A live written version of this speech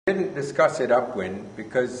didn't discuss it upwind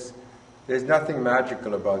because there's nothing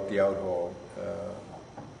magical about the Outhaul.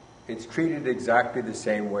 It's treated exactly the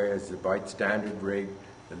same way as the bite standard rig,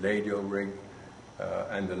 the radial rig,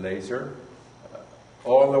 and the laser,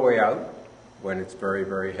 all the way out when it's very,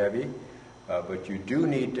 very heavy. But you do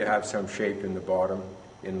need to have some shape in the bottom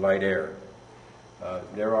in light air.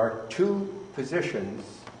 There are two positions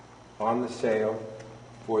on the sail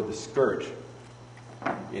for the skirt.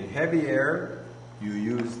 In heavy air, you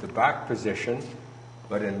use the back position,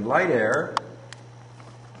 but in light air,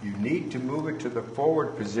 you need to move it to the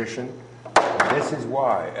forward position. And this is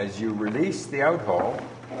why. As you release the outhaul,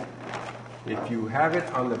 if you have it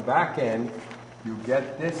on the back end, you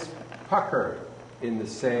get this pucker in the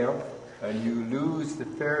sail, and you lose the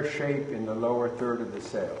fair shape in the lower third of the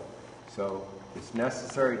sail. So it's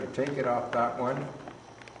necessary to take it off that one,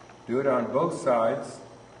 do it on both sides,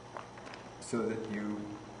 so that you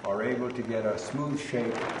are able to get a smooth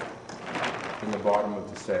shape in the bottom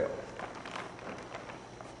of the sail.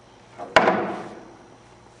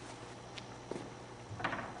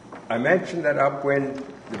 I mentioned that upwind,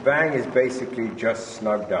 the vang is basically just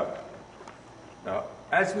snugged up. Now,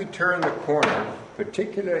 as we turn the corner,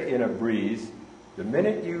 particularly in a breeze, the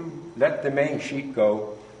minute you let the main sheet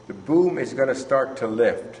go, the boom is going to start to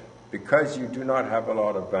lift because you do not have a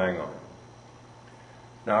lot of vang on.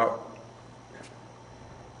 Now,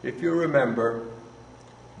 if you remember,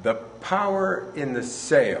 the power in the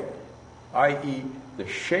sail, i.e. the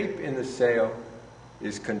shape in the sail,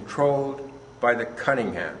 is controlled by the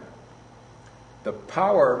Cunningham. The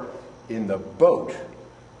power in the boat,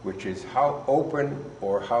 which is how open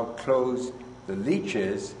or how closed the leech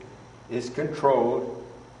is controlled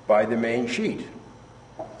by the main sheet.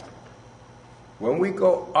 When we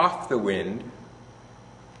go off the wind,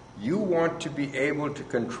 you want to be able to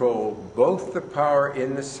control both the power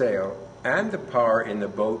in the sail and the power in the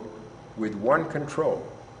boat with one control,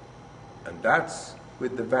 and that's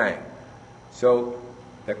with the vang. So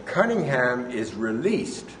the Cunningham is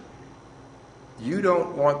released. You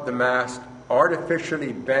don't want the mast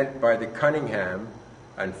artificially bent by the Cunningham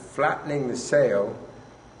and flattening the sail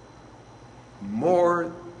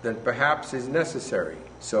more than perhaps is necessary.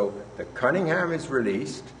 So the Cunningham is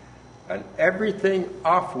released, and everything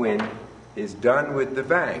off-wind is done with the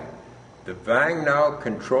vang. The vang now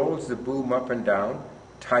controls the boom up and down,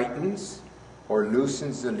 tightens or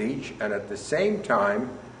loosens the leech, and at the same time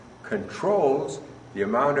controls the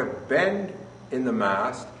amount of bend in the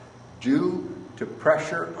mast due to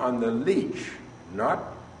pressure on the leech, not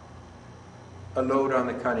a load on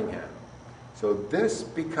the Cunningham. So this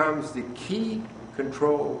becomes the key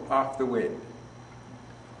control off the wind.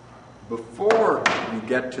 Before you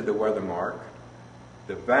get to the weather mark,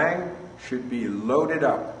 the vang should be loaded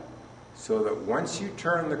up so that once you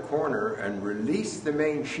turn the corner and release the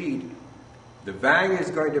main sheet, the vang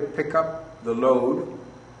is going to pick up the load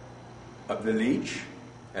of the leech,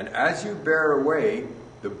 and as you bear away,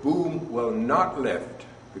 the boom will not lift,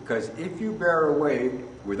 because if you bear away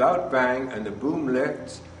without vang and the boom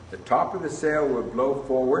lifts, the top of the sail will blow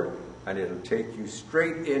forward and it'll take you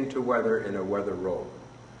straight into weather in a weather roll.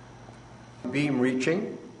 Beam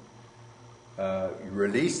reaching, you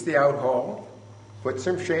release the outhaul, put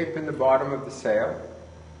some shape in the bottom of the sail,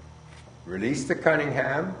 release the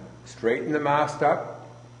Cunningham, straighten the mast up,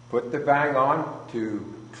 put the vang on to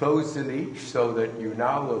close the leech so that you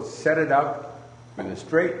now will set it up with a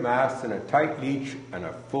straight mast and a tight leech and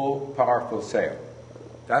a full, powerful sail.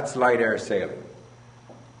 That's light air sailing.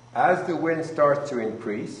 As the wind starts to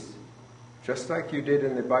increase, just like you did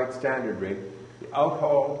in the bite standard rig, the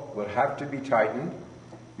outhaul will have to be tightened.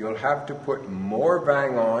 You'll have to put more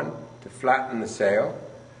vang on to flatten the sail,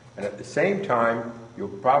 and at the same time, you'll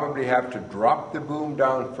probably have to drop the boom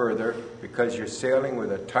down further because you're sailing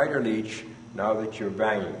with a tighter leech now that you're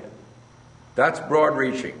vanging it. That's broad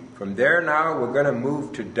reaching. From there now, we're going to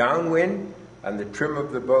move to downwind and the trim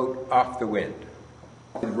of the boat off the wind.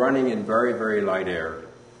 Running in very, very light air,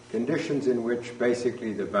 conditions in which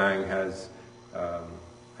basically the vang has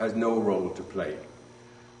no role to play.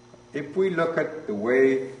 If we look at the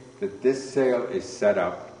way that this sail is set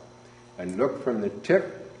up and look from the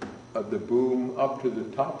tip of the boom up to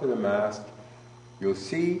the top of the mast, you'll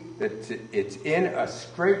see that it's in a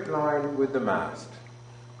straight line with the mast.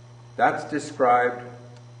 That's described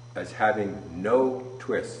as having no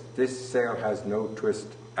twist. This sail has no twist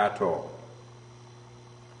at all.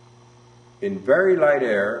 In very light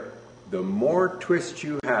air, the more twist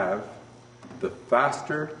you have, the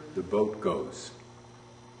faster the boat goes.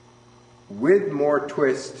 With more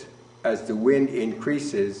twist, as the wind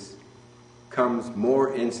increases, comes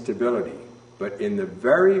more instability. But in the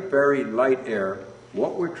very, very light air,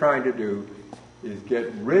 what we're trying to do is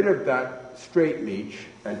get rid of that straight leach,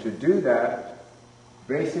 and to do that,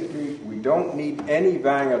 basically, we don't need any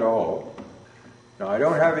vang at all. Now, I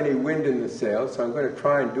don't have any wind in the sail, so I'm going to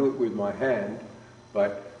try and do it with my hand,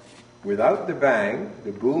 but without the vang,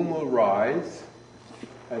 the boom will rise,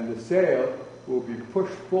 and the sail will be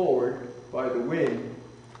pushed forward by the wind,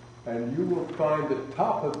 and you will find the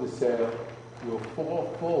top of the sail will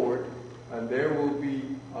fall forward, and there will be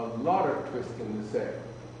a lot of twist in the sail.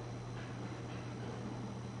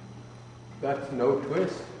 That's no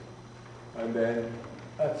twist, and then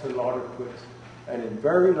that's a lot of twist. And in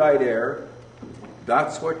very light air,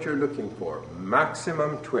 that's what you're looking for,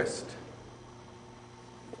 maximum twist.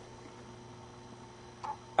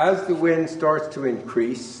 As the wind starts to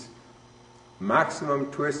increase,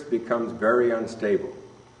 maximum twist becomes very unstable.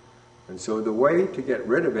 And so the way to get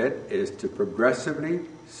rid of it is to progressively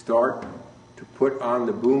start to put on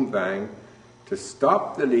the boom vang to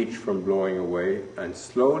stop the leach from blowing away and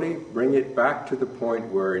slowly bring it back to the point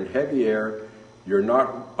where in heavy air you're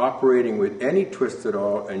not operating with any twist at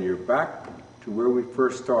all and you're back to where we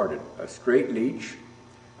first started, a straight leach.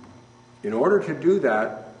 In order to do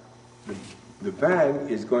that, the vang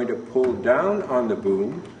is going to pull down on the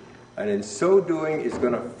boom, and in so doing is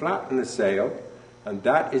going to flatten the sail, and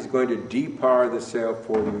that is going to depower the sail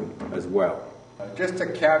for you as well. Just a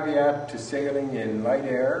caveat to sailing in light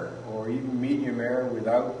air or even medium air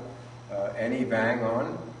without any vang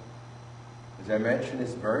on. As I mentioned,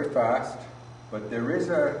 it's very fast, but there is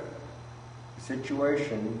a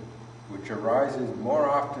situation which arises more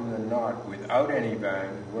often than not without any vang,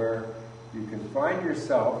 where you can find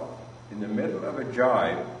yourself in the middle of a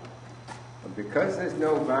jibe, and because there's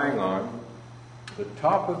no vang on, the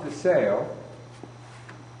top of the sail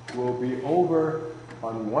will be over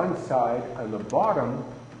on one side and the bottom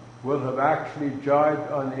will have actually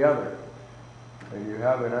jibed on the other. And you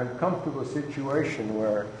have an uncomfortable situation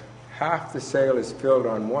where half the sail is filled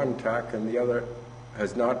on one tack and the other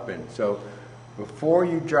has not been. So before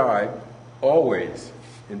you jibe, always,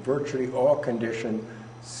 in virtually all conditions,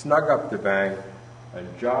 snug up the vang and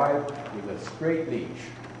jibe with a straight leach.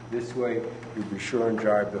 This way you'll be sure and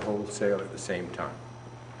jibe the whole sail at the same time.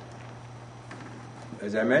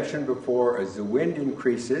 As I mentioned before, as the wind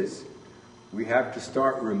increases, we have to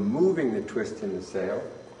start removing the twist in the sail,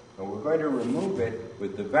 and we're going to remove it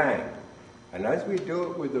with the vang. And as we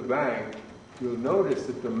do it with the vang, you'll notice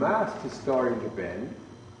that the mast is starting to bend,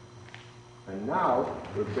 and now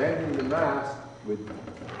we're bending the mast with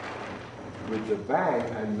the vang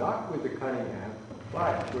and not with the Cunningham,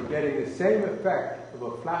 but we're getting the same effect of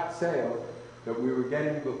a flat sail that we were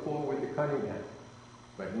getting before with the Cunningham.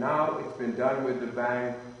 But now it's been done with the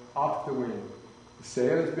vang off the wind. The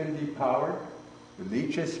sail has been depowered, the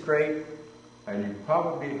leach is straight, and you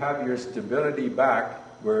probably have your stability back,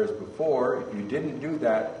 whereas before, if you didn't do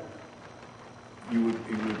that, you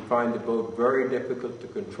would find the boat very difficult to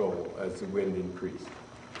control as the wind increased.